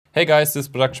Hey guys, this is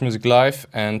Production Music Live,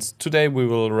 and today we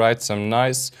will write some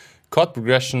nice chord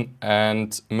progression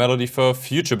and melody for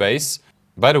future bass.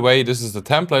 By the way, this is the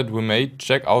template we made.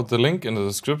 Check out the link in the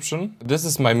description. This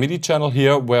is my MIDI channel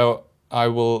here where I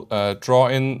will draw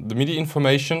in the MIDI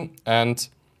information, and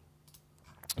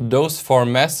those four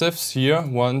massives here,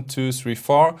 1, 2, 3,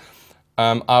 4,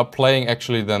 are playing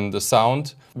actually then the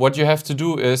sound. What you have to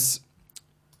do is,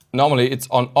 normally it's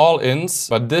on all ins,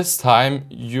 but this time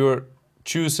you're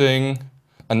choosing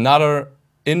another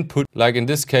input, like in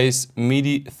this case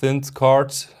MIDI synth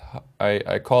chords.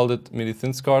 I called it MIDI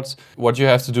synth chords. What you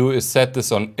have to do is set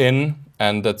this on in,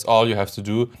 and that's all you have to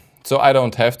do. So I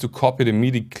don't have to copy the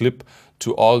MIDI clip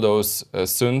to all those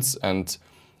synths, and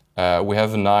we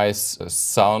have a nice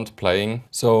sound playing.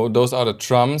 So those are the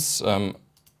drums.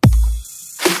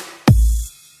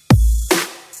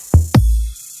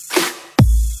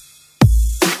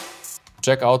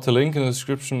 Check out the link in the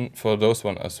description for those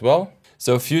one as well.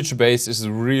 So future bass is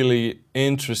a really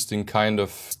interesting kind of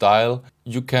style.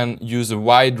 You can use a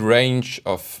wide range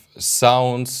of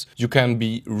sounds. You can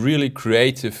be really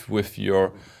creative with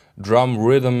your drum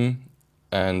rhythm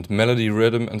and melody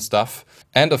rhythm and stuff.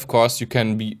 And of course you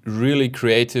can be really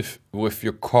creative with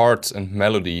your chords and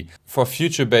melody. For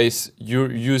future bass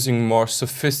you're using more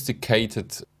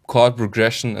sophisticated chord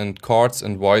progression and chords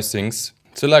and voicings.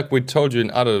 So like we told you in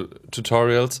other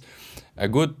tutorials, a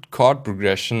good chord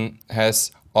progression has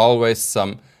always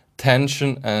some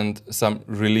tension and some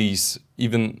release.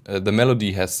 Even the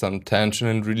melody has some tension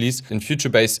and release. In future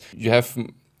bass you have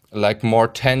like more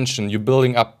tension, you're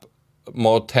building up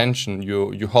more tension,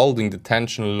 you're holding the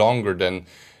tension longer than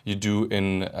you do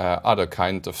in other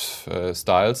kind of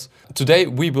styles. Today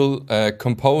we will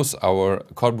compose our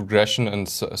chord progression and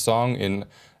song in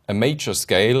a major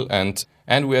scale, and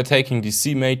we are taking the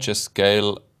C major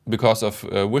scale because of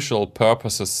visual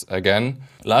purposes again.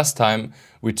 Last time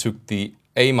we took the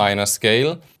A minor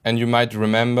scale, and you might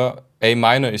remember A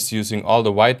minor is using all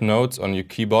the white notes on your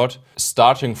keyboard.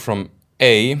 Starting from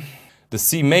A, the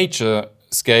C major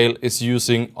scale is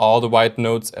using all the white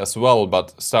notes as well,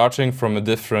 but starting from a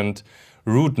different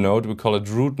root note. We call it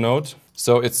root note.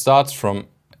 So it starts from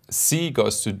C,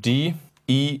 goes to D,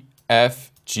 E,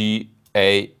 F, G,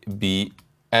 A, B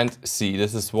and C.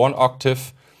 This is one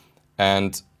octave,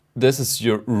 and this is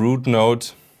your root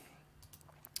note,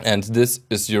 and this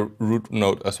is your root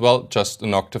note as well, just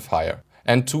an octave higher.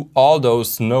 And to all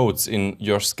those notes in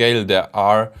your scale there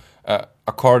are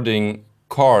according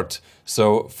chord.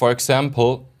 So for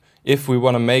example, if we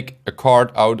want to make a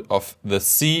chord out of the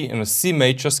C in a C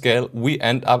major scale, we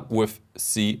end up with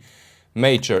C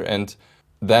major, and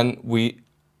then we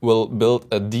will build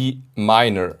a D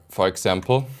minor, for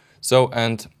example. So,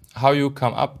 and how you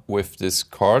come up with these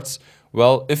chords?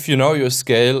 Well, if you know your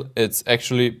scale, it's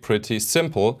actually pretty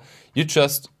simple. You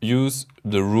just use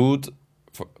the root,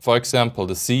 for example,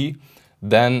 the C,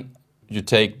 then you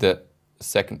take the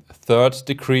second, third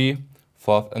degree,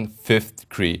 fourth and fifth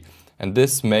degree, and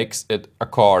this makes it a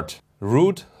chord.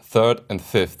 Root, third and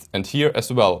fifth, and here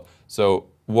as well. So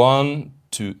 1,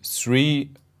 2, 3,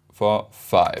 4,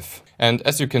 5. And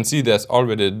as you can see, there's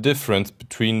already a difference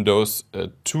between those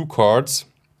two chords.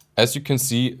 As you can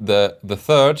see, the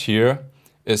third here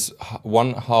is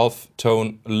 1/2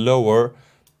 tone lower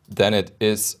than it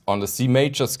is on the C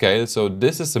major scale. So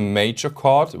this is a major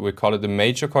chord, we call it a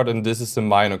major chord, and this is a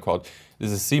minor chord.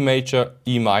 This is C major,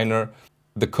 E minor.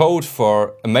 The code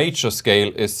for a major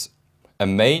scale is a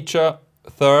major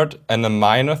third and a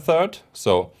minor third.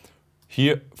 So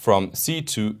here from C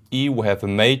to E we have a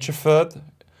major third,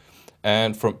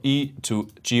 and from E to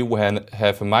G we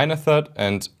have a minor third,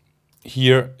 and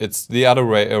here it's the other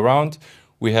way around.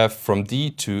 We have from D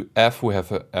to F we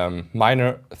have a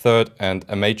minor third and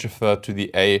a major third to the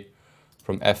A,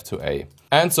 from F to A.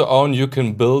 And so on. You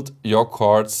can build your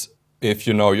chords if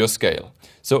you know your scale.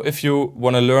 So if you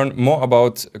want to learn more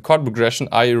about chord progression,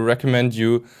 I recommend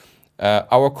you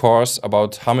our course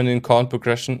about harmony and chord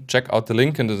progression. Check out the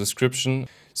link in the description.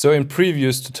 So in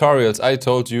previous tutorials I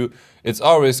told you it's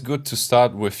always good to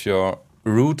start with your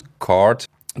root chord,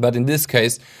 but in this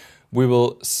case we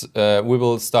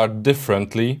will start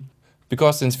differently,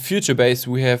 because in future bass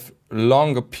we have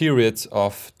longer periods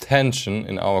of tension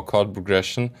in our chord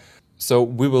progression. So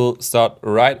we will start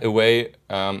right away,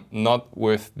 not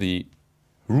with the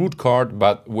root chord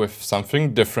but with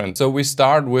something different. So we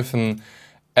start with an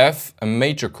F, a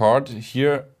major chord.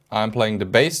 Here I'm playing the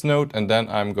bass note, and then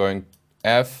I'm going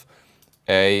F,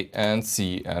 A and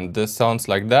C, and this sounds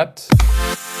like that.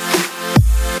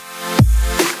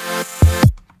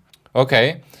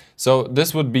 Okay, so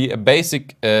this would be a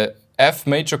basic F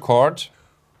major chord.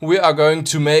 We are going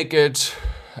to make it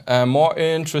more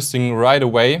interesting right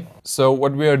away. So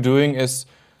what we are doing is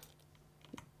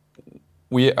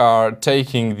we are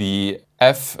taking the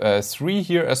F3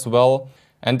 here as well,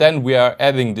 and then we are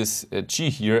adding this G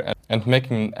here and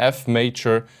making an F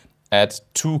major add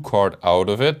 2 chord out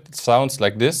of it. It sounds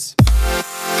like this.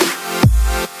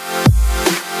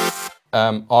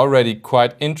 Already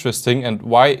quite interesting. And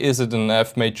why is it an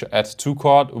F major add 2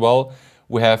 chord? Well,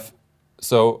 we have,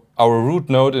 so our root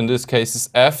note in this case is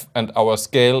F and our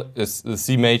scale is the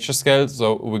C major scale.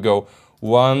 So we go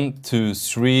 1, 2,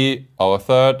 3, our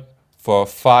third, 4,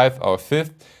 5, our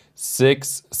fifth,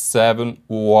 6, 7,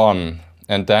 1.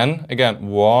 And then again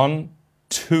 1,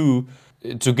 2.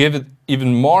 To give it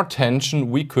even more tension,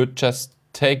 we could just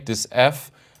take this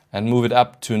F and move it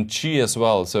up to a G as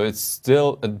well. So it's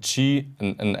still a G,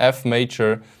 an F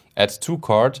major add 2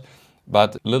 chord,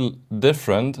 but a little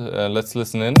different. Let's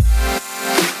listen in.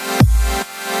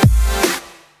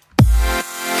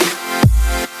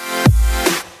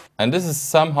 And this is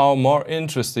somehow more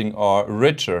interesting or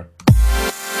richer.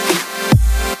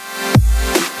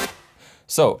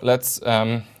 So let's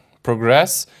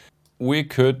progress. We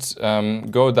could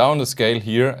go down the scale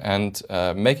here and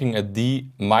making a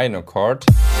D minor chord.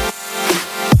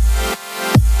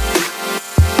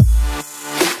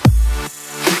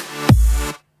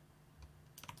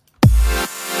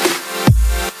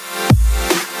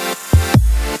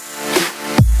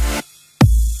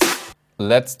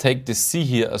 Let's take the C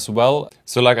here as well.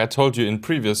 So like I told you in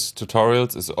previous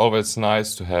tutorials, it's always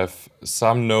nice to have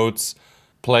some notes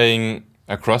playing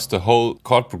across the whole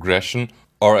chord progression,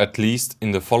 or at least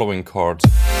in the following chord.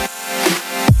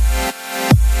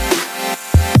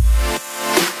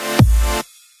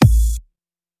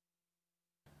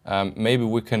 Maybe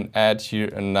we can add here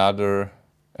another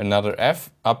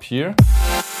F up here.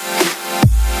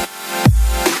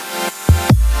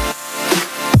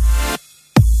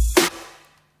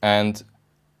 And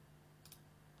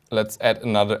let's add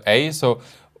another A. So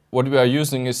what we are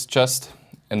using is just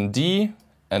an D,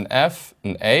 an F,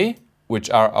 an A,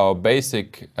 which are our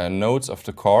basic notes of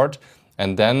the chord.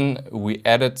 And then we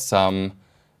added some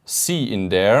C in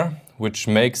there, which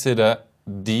makes it a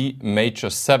D major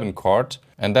 7 chord.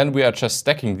 And then we are just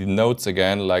stacking the notes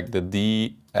again, like the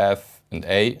D, F, and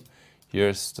A.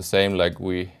 Here's the same like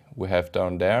we have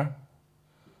down there.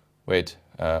 Wait,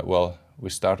 well,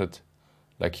 we started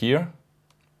like here.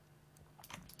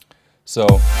 So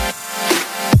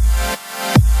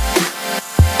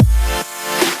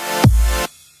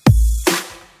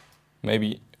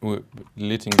maybe we're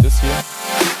deleting this here.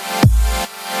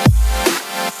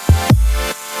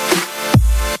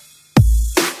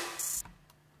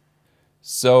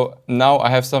 So now I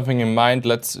have something in mind.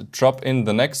 Let's drop in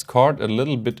the next chord a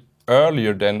little bit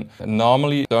earlier than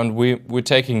normally. So we're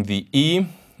taking the E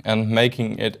and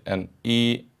making it an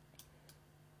E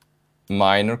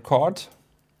minor chord.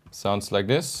 Sounds like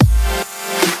this.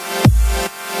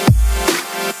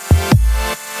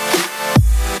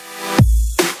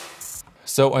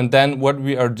 So, and then what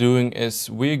we are doing is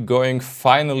we're going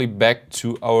finally back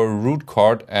to our root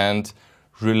chord and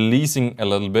releasing a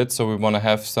little bit. So we want to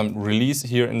have some release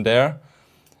here and there.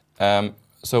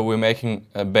 So we're making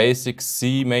a basic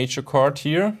C major chord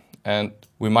here, and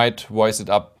we might voice it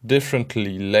up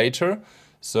differently later.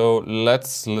 So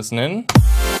let's listen in.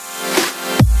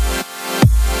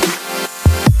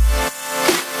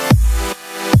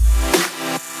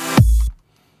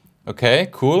 Okay,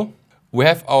 cool. We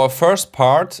have our first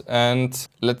part, and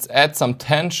let's add some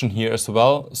tension here as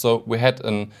well. So we had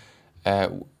an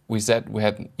we said we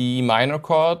had an E minor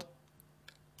chord,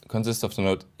 consists of the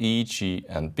note E, G,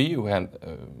 and B. We had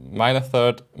a minor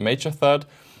third, major third,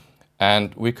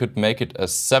 and we could make it a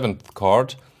 7th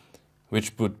chord,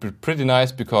 which would be pretty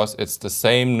nice because it's the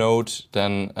same note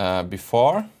than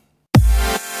before.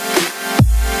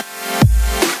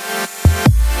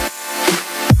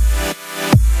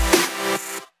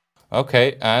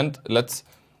 Okay, and let's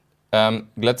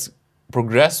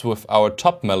progress with our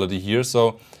top melody here.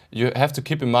 So you have to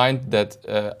keep in mind that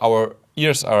our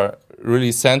ears are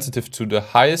really sensitive to the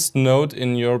highest note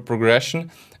in your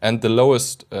progression and the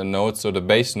lowest notes, so the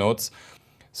bass notes.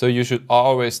 So you should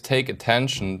always take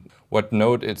attention what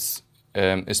note it's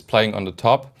is playing on the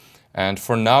top. And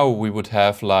for now we would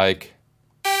have like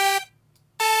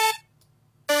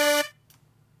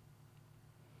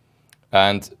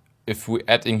and if we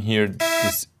add in here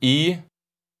this E,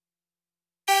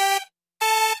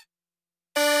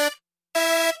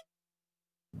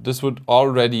 this would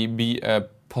already be a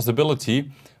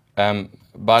possibility,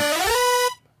 but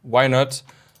why not,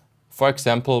 for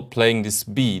example, playing this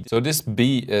B. So this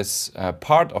B is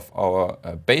part of our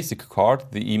basic chord,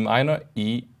 the E minor,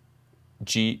 E,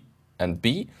 G, and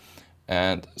B.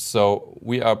 And so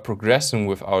we are progressing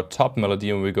with our top melody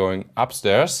and we're going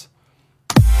upstairs.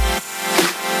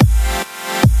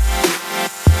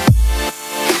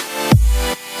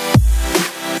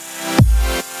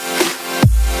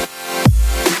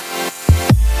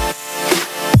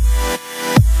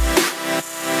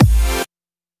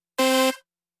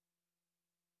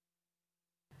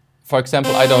 For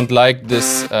example, I don't like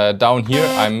this down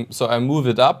here, so I move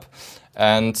it up.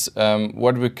 And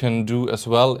what we can do as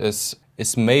well is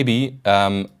maybe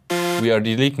we are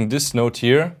deleting this note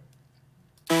here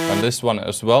and this one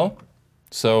as well.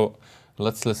 So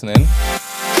let's listen in.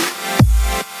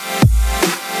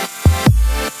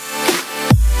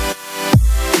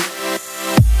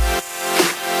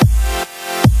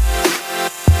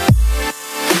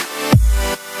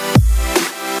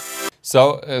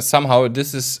 So somehow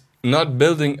this is not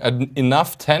building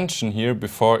enough tension here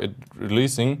before it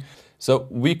releasing. So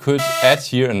we could add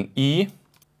here an E.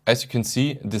 As you can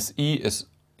see, this E is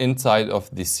inside of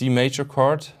the C major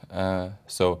chord.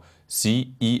 So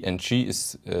C, E and G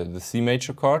is the C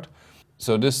major chord.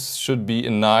 So this should be a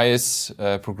nice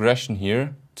progression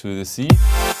here to the C.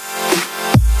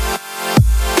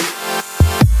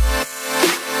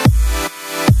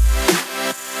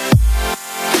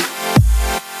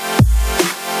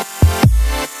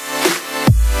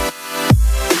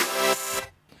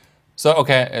 So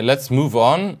okay, let's move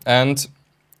on, and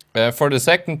for the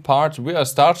second part we are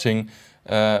starting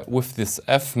with this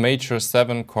F major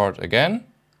 7 chord again.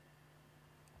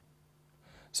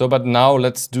 So but now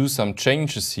let's do some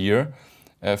changes here.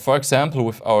 For example,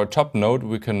 with our top note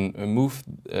we can move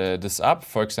this up,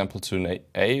 for example to an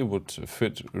A would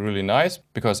fit really nice,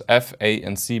 because F, A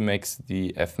and C makes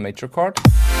the F major chord.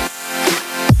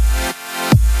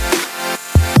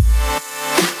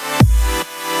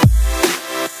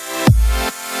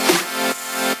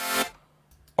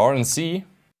 Or in C.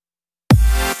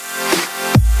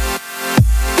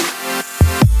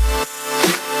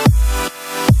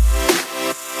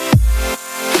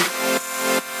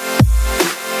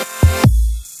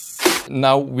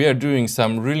 Now we are doing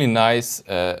some really nice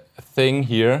thing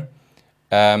here,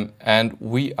 and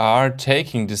we are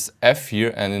taking this F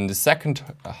here, and in the second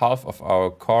half of our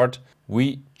chord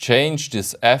we change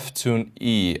this F to an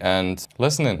E, and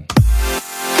listen in.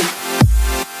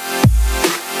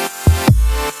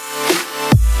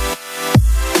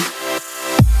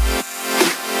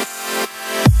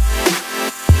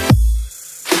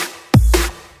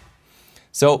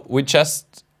 So we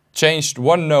just changed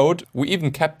one note. We even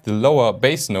kept the lower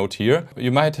bass note here.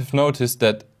 You might have noticed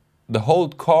that the whole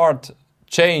chord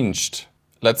changed.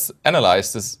 Let's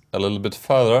analyze this a little bit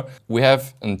further. We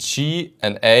have an G,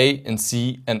 an A, an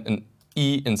C and an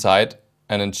E inside,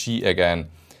 and an G again.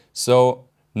 So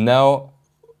now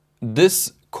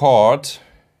this chord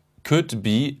could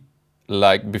be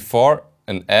like before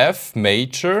an F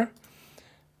major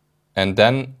and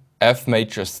then F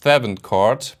major 7th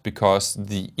chord, because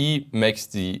the E makes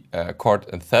the chord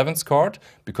in 7th chord,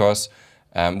 because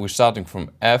we're starting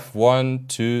from F 1,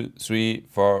 2, 3,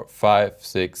 4, 5,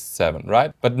 6, 7,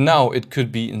 right? But now it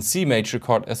could be in C major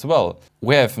chord as well.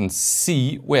 We have an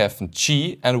C, we have an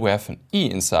G and we have an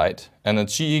E inside, and a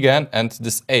G again and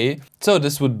this A. So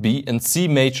this would be in C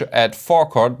major add 4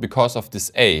 chord because of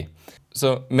this A.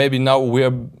 So maybe now we're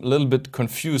a little bit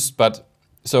confused, but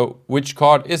so which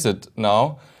chord is it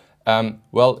now?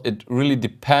 Well, it really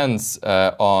depends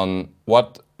on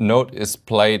what note is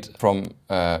played from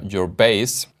your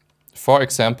bass. For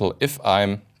example, if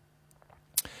I'm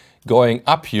going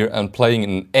up here and playing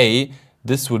an A,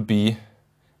 this would be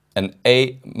an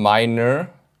A minor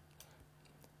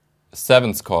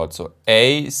 7th chord. So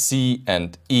A, C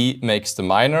and E makes the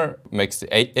minor, makes the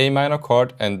A minor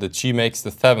chord, and the G makes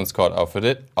the 7th chord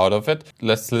out of it.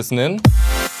 Let's listen in.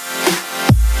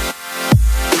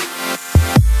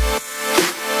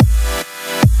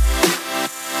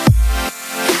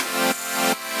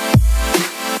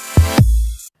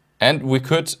 And we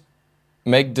could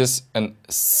make this a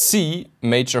C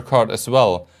major chord as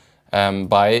well,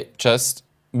 by just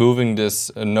moving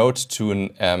this note to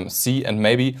an C, and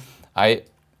maybe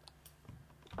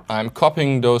I'm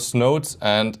copying those notes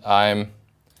and I'm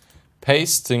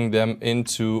pasting them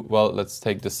into, well, let's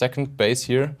take the second bass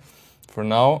here for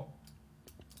now.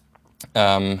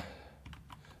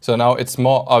 So now it's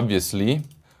more obviously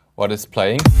what is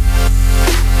playing.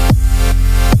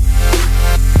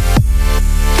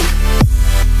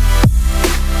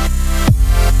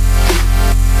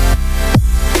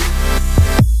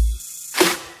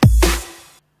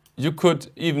 You could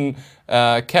even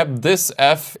keep this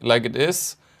F like it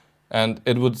is, and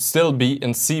it would still be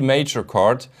in C major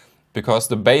chord. because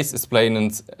the bass is playing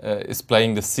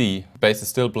the C. Bass is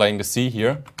still playing the C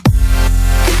here.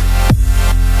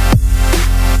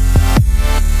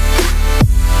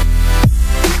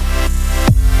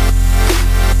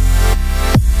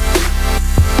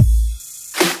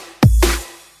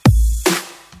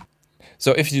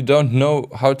 So if you don't know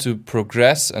how to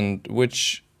progress and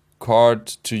which chord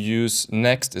to use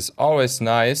next, it's always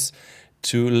nice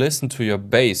to listen to your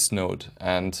bass note.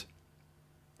 And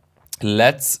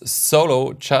let's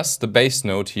solo just the bass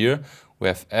note here. We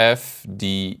have F,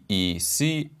 D, E,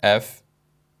 C, F,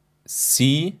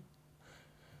 C.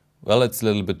 Well, it's a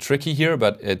little bit tricky here,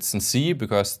 but it's in C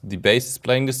because the bass is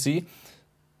playing the C.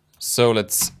 So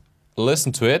let's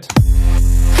listen to it.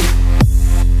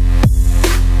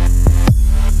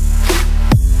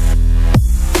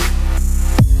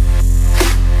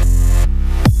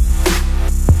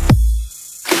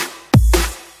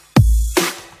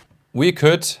 We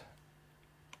could,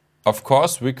 of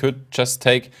course, we could just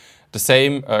take the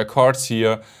same chords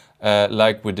here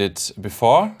like we did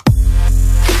before.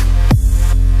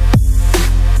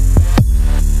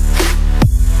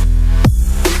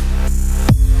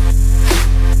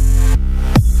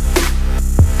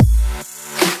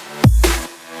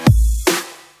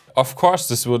 Of course,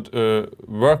 this would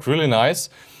work really nice.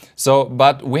 So,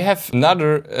 but we have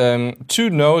another 2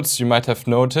 notes you might have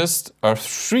noticed, or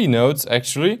 3 notes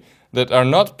actually, that are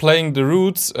not playing the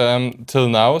roots till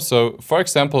now. So, for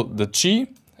example, the G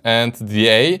and the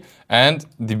A and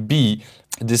the B.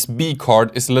 This B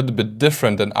chord is a little bit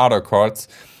different than other chords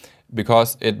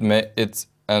because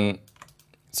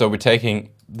so we're taking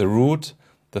the root,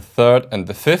 the 3rd and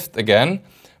the 5th again,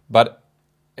 but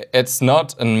it's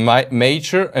not a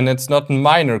major and it's not a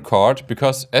minor chord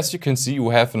because, as you can see,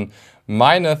 we have a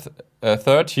minor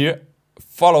 3rd here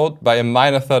followed by a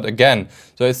minor 3rd again.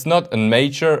 So it's not a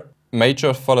major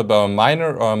followed by a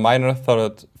minor or a minor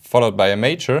 3rd followed by a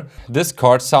major. This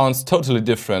chord sounds totally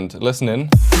different. Listen in.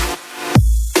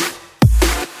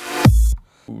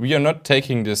 We are not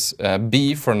taking this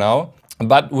B for now,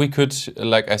 but we could,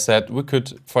 like I said, we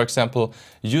could, for example,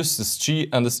 use this G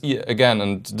and this E again,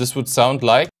 and this would sound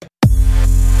like.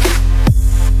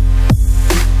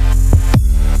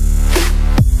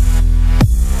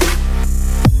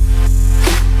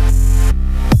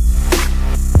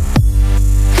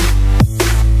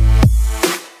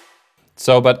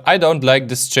 So, but I don't like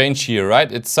this change here,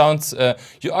 right? It sounds,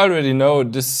 you already know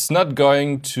this is not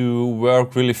going to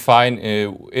work really fine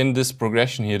in this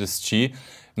progression here, this G.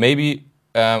 Maybe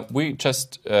we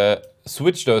just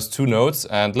switch those 2 notes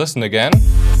and listen again.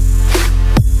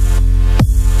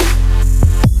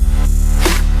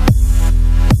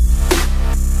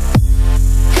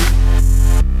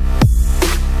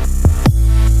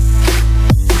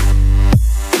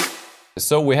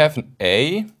 So we have an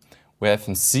A, we have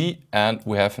an C and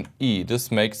we have an E.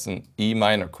 This makes an E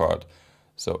minor chord.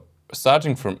 So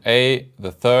starting from A,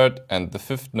 the 3rd and the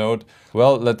 5th note.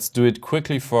 Well, let's do it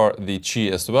quickly for the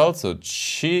G as well. So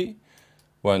G,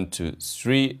 1, 2,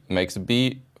 3 makes a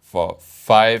B, 4,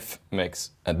 5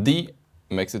 makes a D,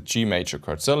 makes a G major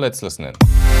chord. So let's listen in.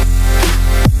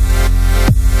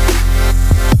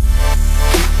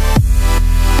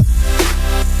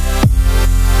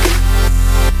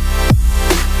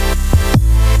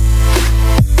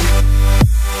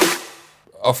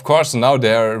 Of course, now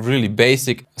they are really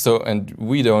basic. So, and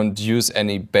we don't use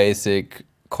any basic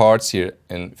chords here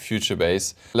in Future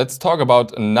Bass. Let's talk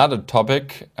about another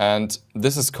topic, and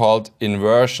this is called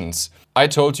inversions. I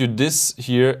told you this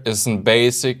here is a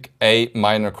basic A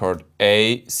minor chord,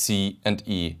 A, C and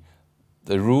E.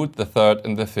 The root, the 3rd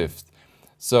and the 5th.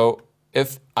 So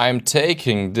if I'm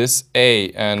taking this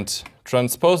A and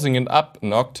transposing it up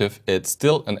an octave, it's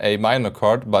still an A minor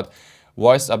chord, but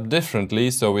voiced up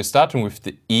differently. So we're starting with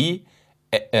the E,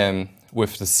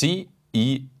 with the C,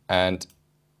 E, and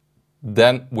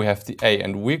then we have the A.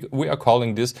 And we are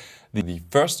calling this the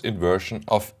first inversion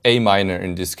of A minor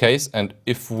in this case. And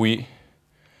if we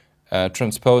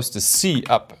transpose the C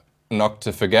up an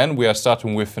octave again, we are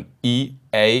starting with an E,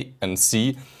 A, and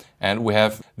C. And we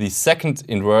have the second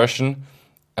inversion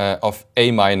of A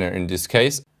minor in this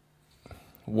case.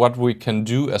 What we can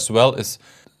do as well is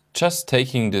just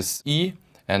taking this E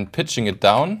and pitching it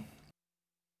down,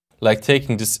 like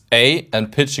taking this A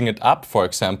and pitching it up, for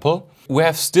example. We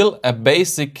have still a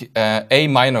basic A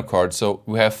minor chord, so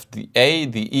we have the A,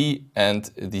 the E and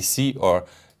the C, or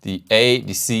the A,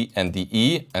 the C and the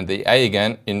E and the A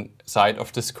again inside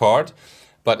of this chord,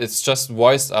 but it's just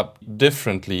voiced up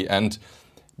differently, and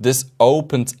this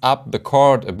opens up the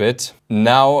chord a bit.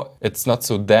 Now it's not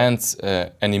so dense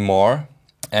anymore,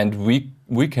 and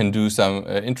we can do some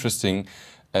interesting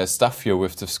stuff here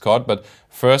with this chord, but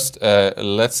first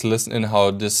let's listen in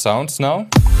how this sounds now.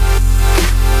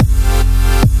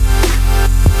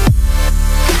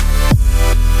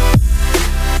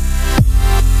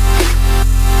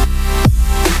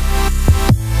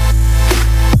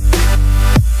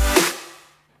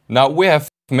 Now we have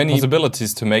many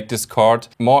possibilities to make this chord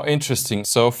more interesting.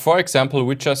 So for example,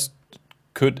 we just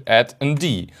could add a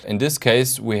D. In this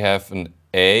case we have an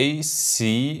A,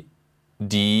 C,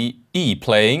 D, E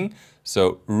playing.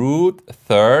 So root,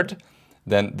 third,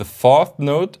 then the fourth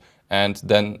note, and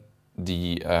then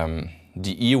the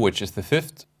E, which is the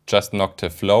fifth, just an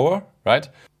octave lower, right?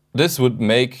 This would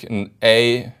make an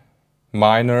A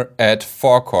minor add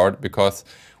 4 chord, because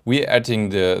we're adding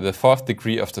the fourth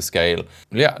degree of the scale.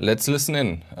 Yeah, let's listen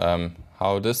in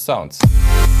how this sounds.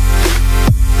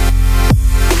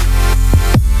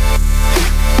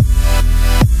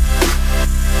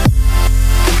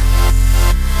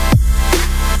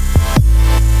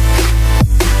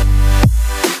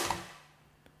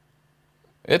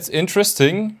 It's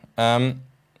interesting.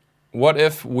 What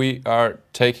if we are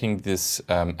taking this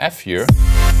F here?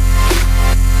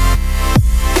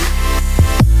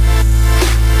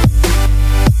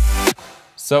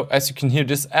 So as you can hear,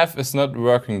 this F is not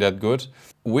working that good.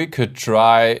 We could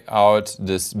try out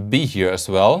this B here as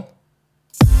well.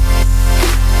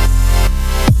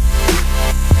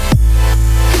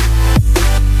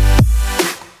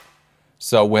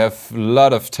 So we have a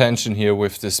lot of tension here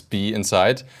with this B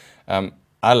inside.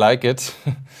 I like it.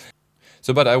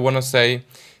 So, but I want to say,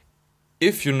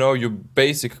 if you know your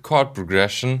basic chord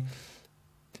progression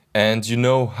and you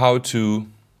know how to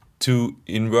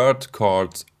invert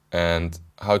chords and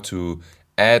how to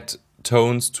add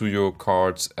tones to your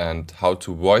chords and how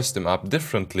to voice them up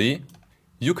differently,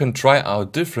 you can try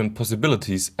out different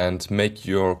possibilities and make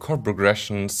your chord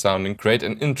progression sounding great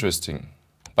and interesting.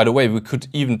 By the way, we could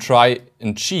even try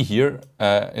in G here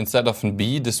instead of in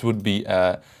B. This would be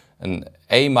an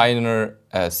A minor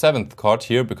 7th chord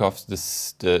here, because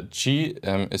the G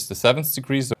is the 7th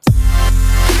degree. So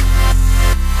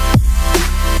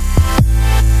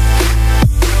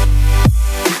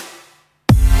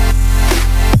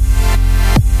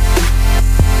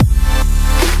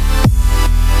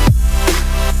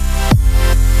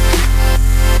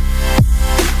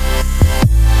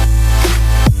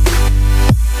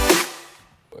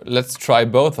let's try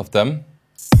both of them.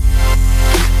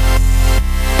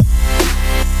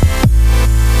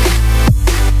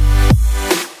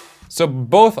 So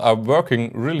both are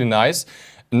working really nice.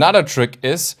 Another trick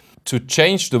is to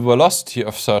change the velocity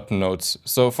of certain notes.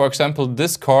 So for example,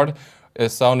 this chord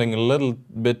is sounding a little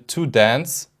bit too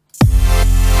dense.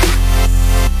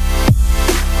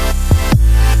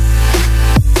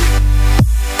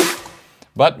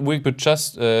 But we could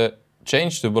just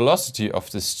change the velocity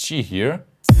of this G here.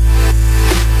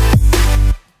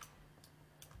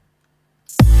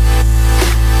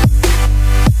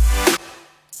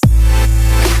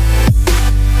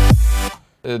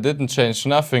 It didn't change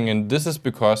nothing, and this is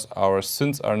because our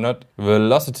synths are not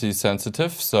velocity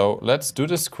sensitive. So let's do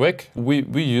this quick. We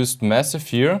used massive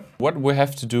here. What we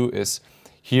have to do is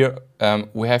here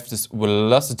we have this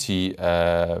velocity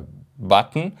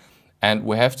button, and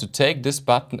we have to take this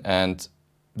button and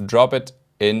drop it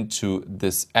into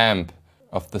this amp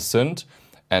of the synth.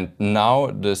 And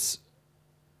now this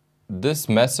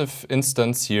massive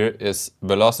instance here is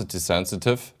velocity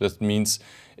sensitive. That means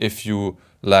if you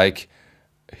like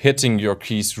hitting your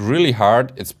keys really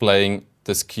hard, it's playing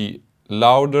this key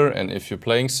louder, and if you're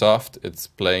playing soft, it's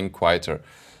playing quieter.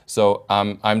 So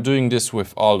I'm doing this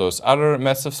with all those other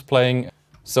massives playing.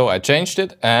 So I changed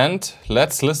it, and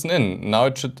let's listen in. Now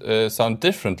it should sound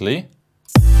differently.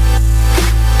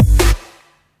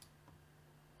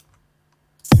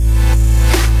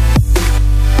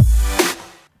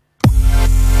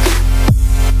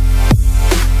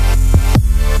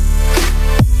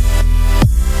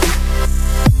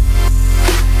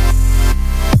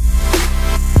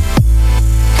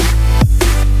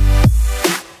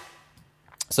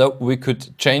 So we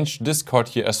could change this chord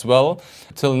here as well.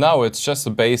 Till now it's just a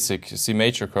basic C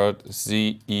major chord,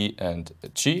 C, E and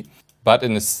G. But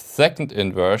in the second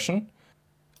inversion,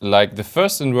 like the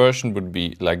first inversion would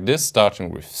be like this,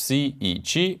 starting with C, E,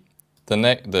 G.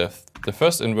 The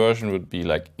first inversion would be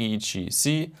like E, G,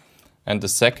 C. And the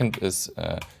second is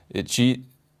G,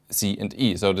 C and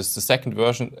E. So this is the second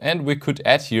version. And we could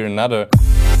add here another.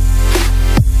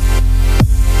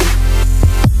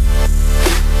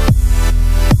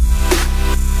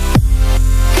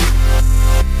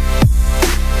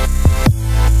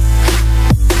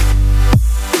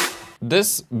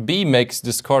 this B makes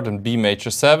this chord in B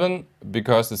major 7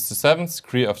 because it's the 7th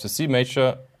degree of the C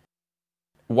major.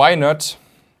 Why not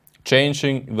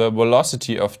changing the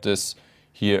velocity of this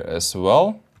here as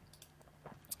well?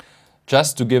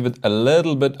 Just to give it a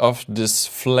little bit of this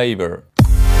flavor.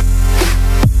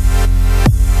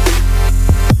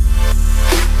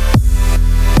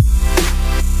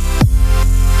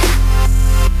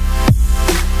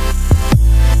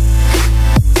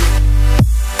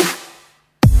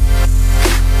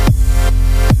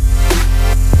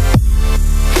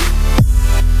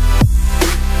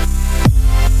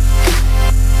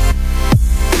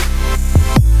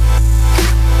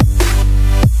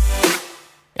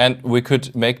 And we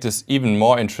could make this even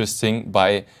more interesting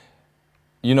by,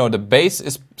 you know, the bass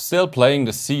is still playing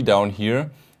the C down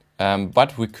here,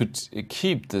 but we could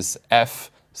keep this F.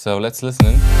 So let's listen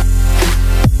in.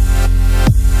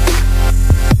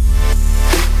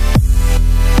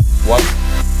 What?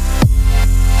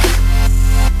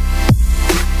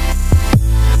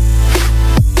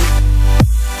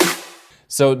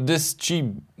 So this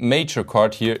G major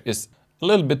chord here is a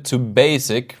little bit too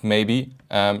basic, maybe.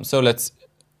 So let's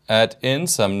add in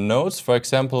some notes. For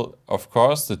example, of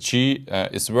course, the G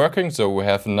is working, so we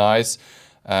have a nice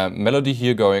melody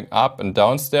here going up and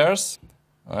downstairs.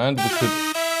 And we could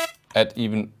add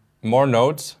even more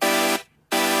notes.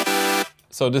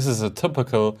 So this is a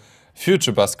typical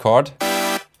future bass chord.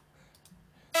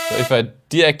 So if I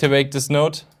deactivate this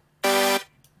note,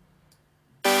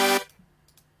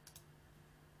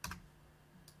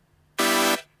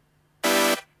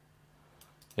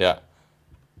 yeah.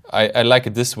 I like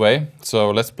it this way,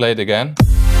 so let's play it again.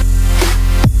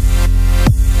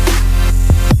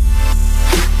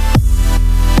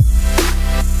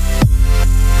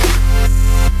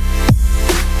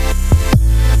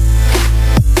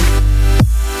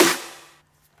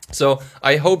 So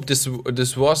I hope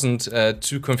this wasn't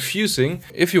too confusing.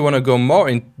 If you want to go more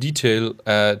in detail,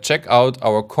 check out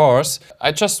our course.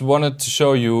 I just wanted to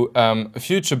show you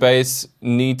future bass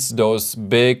needs those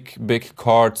big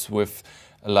chords with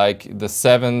like the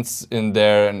 7ths in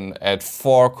there and add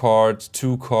 4 chords,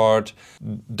 2 chord.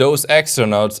 Those extra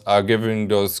notes are giving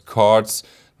those chords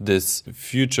this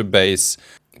future bass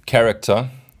character.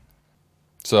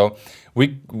 So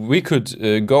we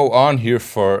could go on here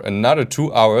for another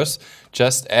 2 hours,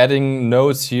 just adding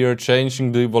notes here,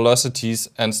 changing the velocities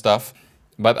and stuff.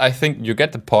 But I think you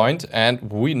get the point,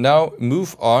 and we now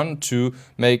move on to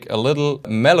make a little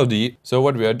melody. So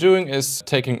what we are doing is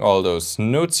taking all those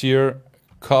notes here,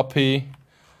 copy,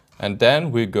 and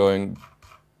then we're going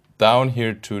down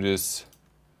here to this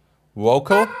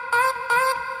vocal.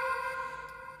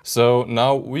 So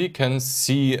now we can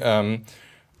see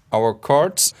our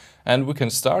chords, and we can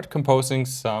start composing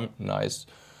some nice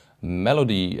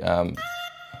melody.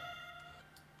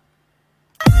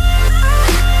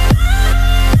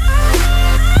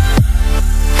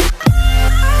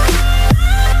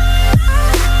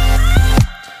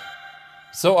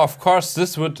 So of course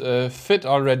this would fit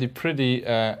already pretty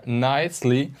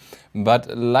nicely,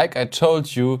 but like I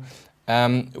told you,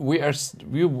 we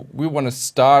want to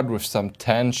start with some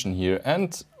tension here,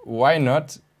 and why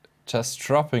not just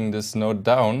dropping this note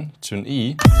down to an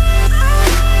E.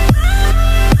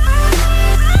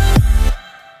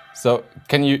 So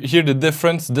can you hear the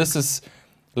difference? This is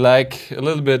like a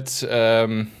little bit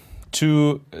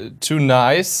too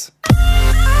nice.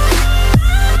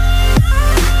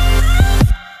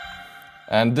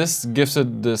 And this gives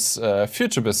it this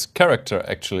future bass character,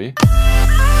 actually.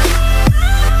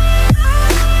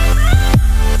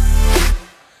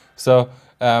 So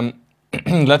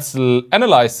let's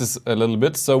analyze this a little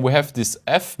bit. So we have this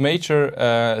F major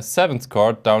 7th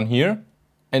chord down here.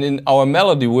 And in our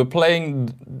melody we're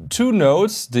playing 2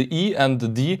 notes, the E and the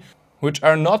D, which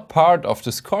are not part of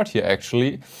this chord here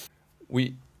actually.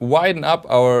 We widen up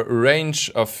our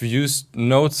range of used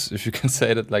notes, if you can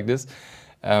say that like this.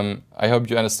 I hope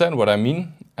you understand what I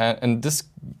mean, and this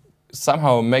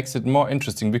somehow makes it more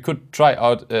interesting. We could try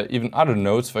out even other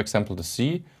notes, for example the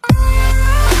C.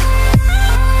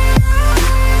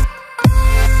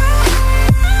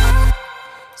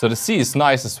 So the C is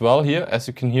nice as well here, as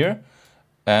you can hear,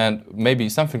 and maybe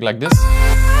something like this.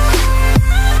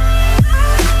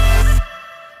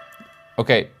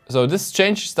 Okay, so this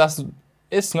change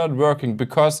is not working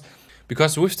because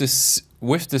with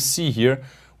the C here,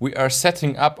 we are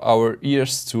setting up our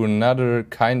ears to another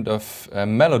kind of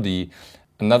melody,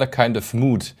 another kind of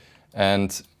mood,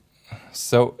 and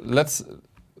so let's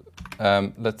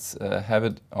have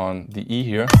it on the E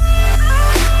here.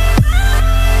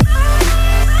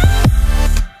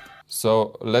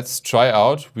 So let's try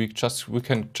out. We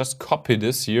can just copy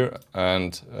this here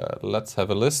and let's have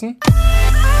a listen.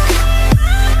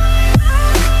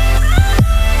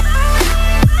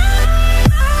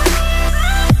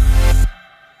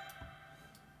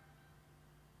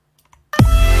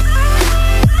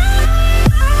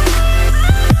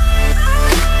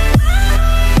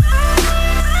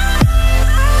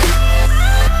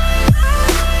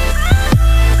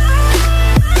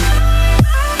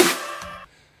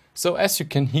 So as you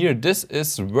can hear, this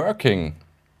is working.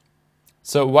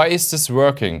 So why is this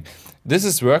working? This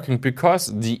is working because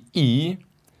the E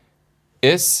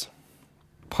is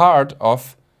part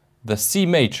of the C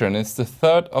major, and it's the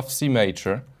third of C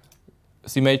major.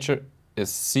 C major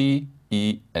is C,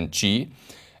 E, and G.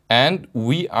 And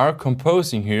we are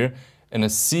composing here in a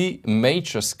C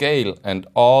major scale, and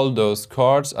all those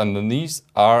chords underneath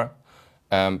are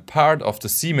part of the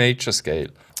C major scale.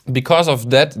 Because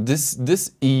of that,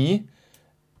 this E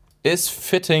is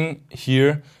fitting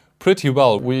here pretty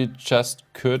well. We just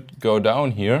could go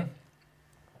down here,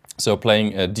 so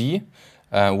playing a D,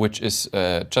 which is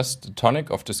just the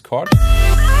tonic of this chord.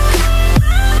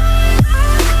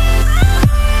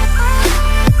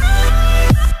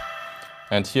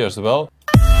 And here as well.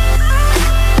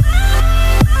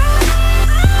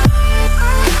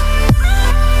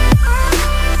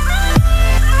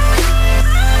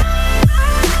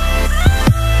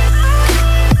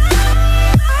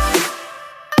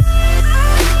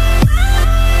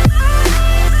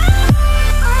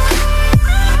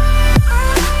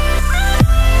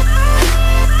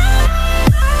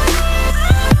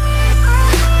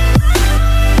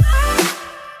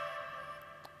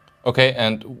 Okay,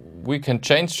 and we can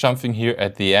change something here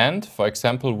at the end. For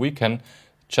example, we can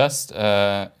just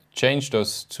change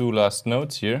those two last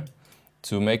notes here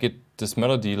to make this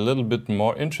melody a little bit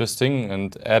more interesting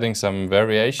and adding some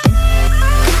variation.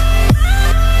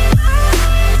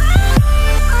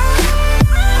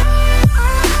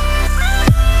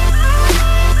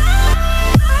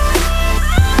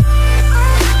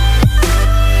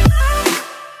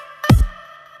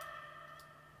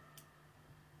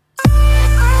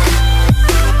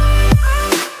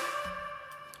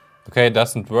 Okay, it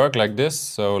doesn't work like this,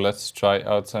 so let's try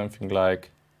out something like,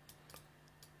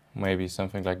 maybe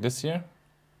something like this here.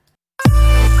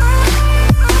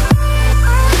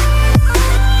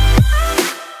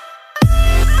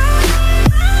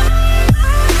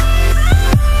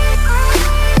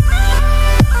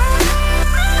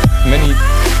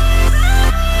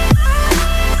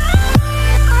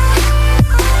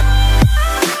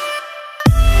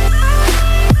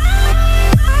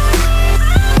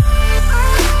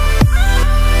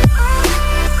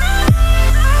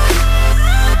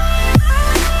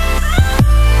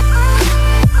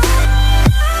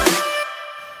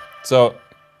 So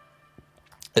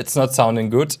it's not sounding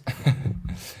good.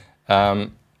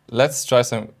 Let's try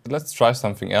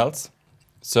something else.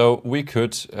 So we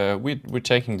could we're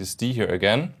taking this D here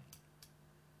again.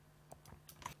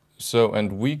 So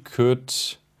and we could,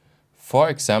 for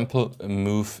example,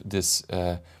 move this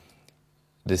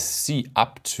this C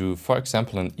up to, for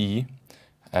example, an E,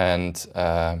 and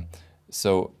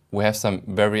so we have some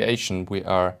variation. We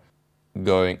are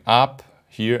going up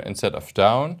here instead of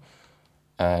down.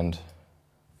 And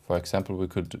for example, we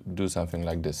could do something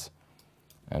like this.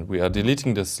 And we are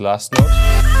deleting this last note.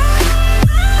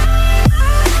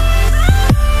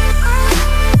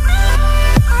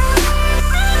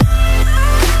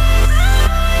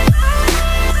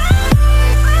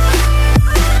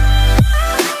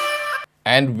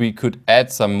 And we could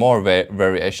add some more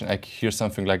variation. I hear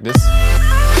something like this.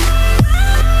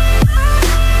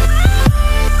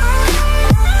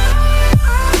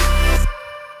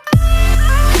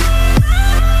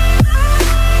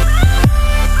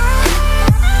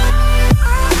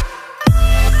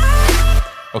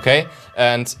 Okay,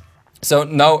 and so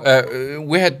now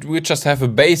we just have a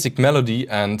basic melody,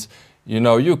 and you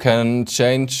know you can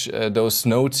change those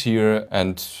notes here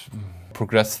and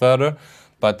progress further.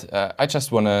 But I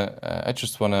just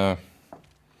wanna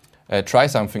try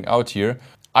something out here.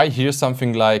 I hear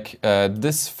something like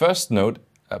this first note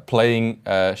playing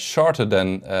shorter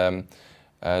than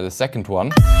the second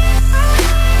one.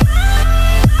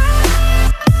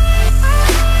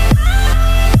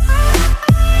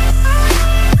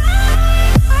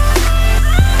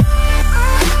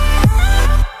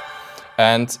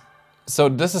 And so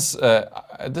this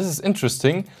is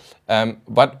interesting,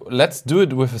 but let's do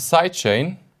it with a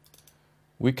sidechain.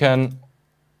 We can.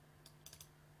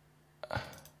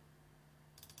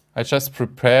 I'm just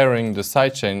preparing the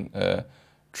sidechain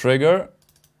trigger,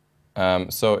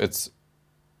 so it's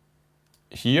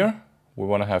here. we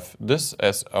want to have this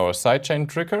as our sidechain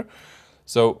trigger.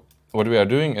 So what we are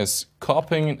doing is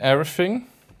copying everything.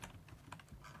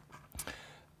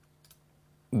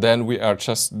 Then we are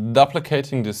just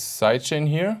duplicating this sidechain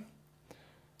here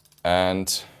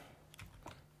and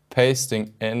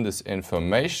pasting in this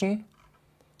information.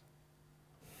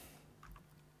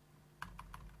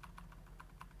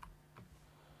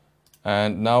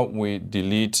 And now we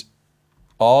delete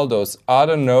all those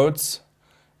other nodes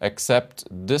except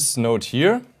this node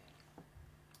here.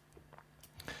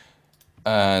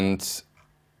 And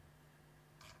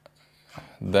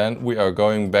then we are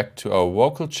going back to our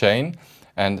vocal chain.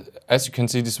 And as you can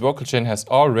see, this vocal chain has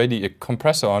already a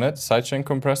compressor on it, sidechain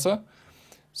compressor.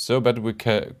 So, but we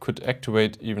could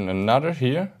activate even another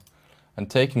here. And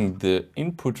taking the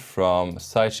input from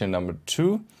sidechain number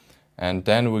 2. And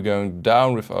then we're going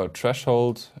down with our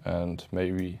threshold and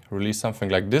maybe release something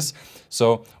like this.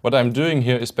 So what I'm doing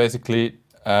here is basically,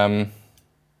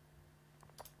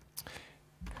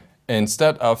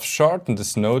 instead of shorten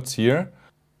these nodes here,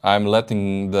 I'm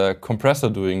letting the compressor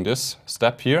doing this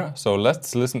step here. So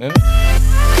let's listen in.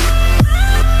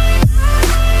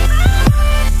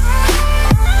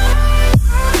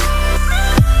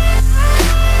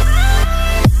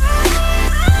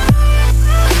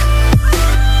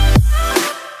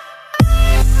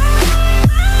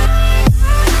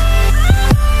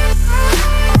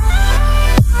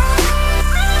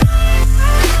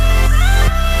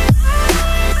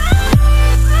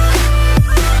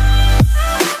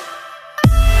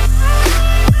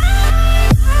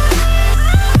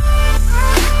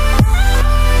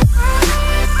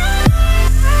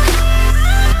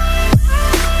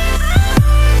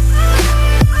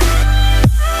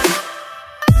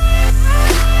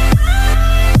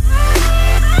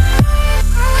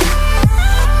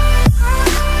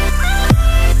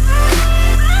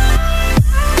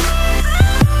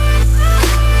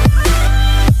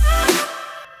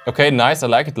 Okay, nice, I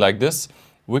like it like this.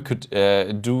 We could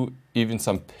do even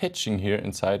some pitching here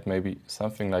inside, maybe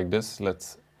something like this.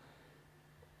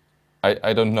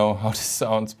 I don't know how this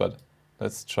sounds, but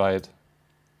let's try it.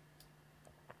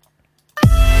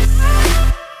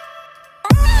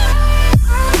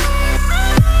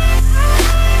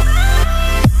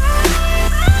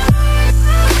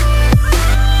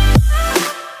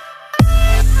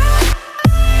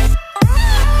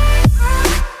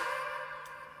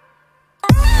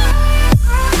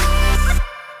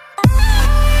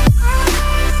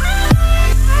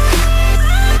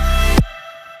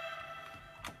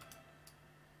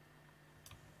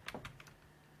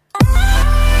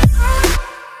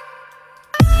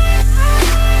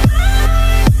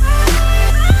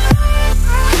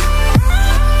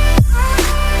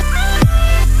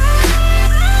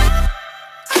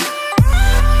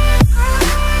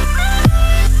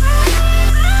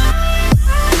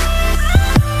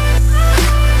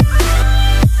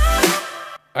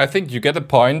 I think you get the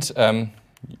point.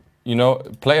 You know,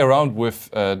 play around with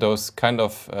those kind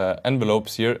of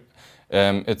envelopes here.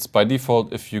 It's by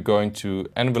default, if you're going to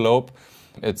envelope,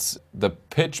 it's the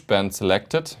pitch band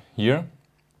selected here.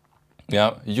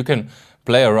 Yeah, you can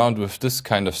play around with this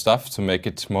kind of stuff to make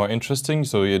it more interesting,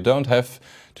 so you don't have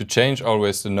to change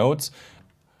always the notes.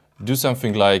 Do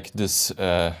something like this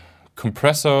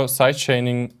compressor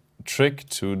sidechaining trick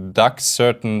to duck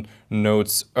certain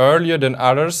notes earlier than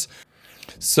others.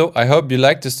 So I hope you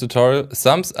liked this tutorial.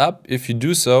 Thumbs up if you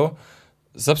do so.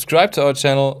 Subscribe to our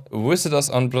channel, visit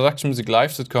us on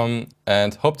productionmusiclive.com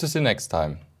and hope to see you next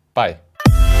time. Bye.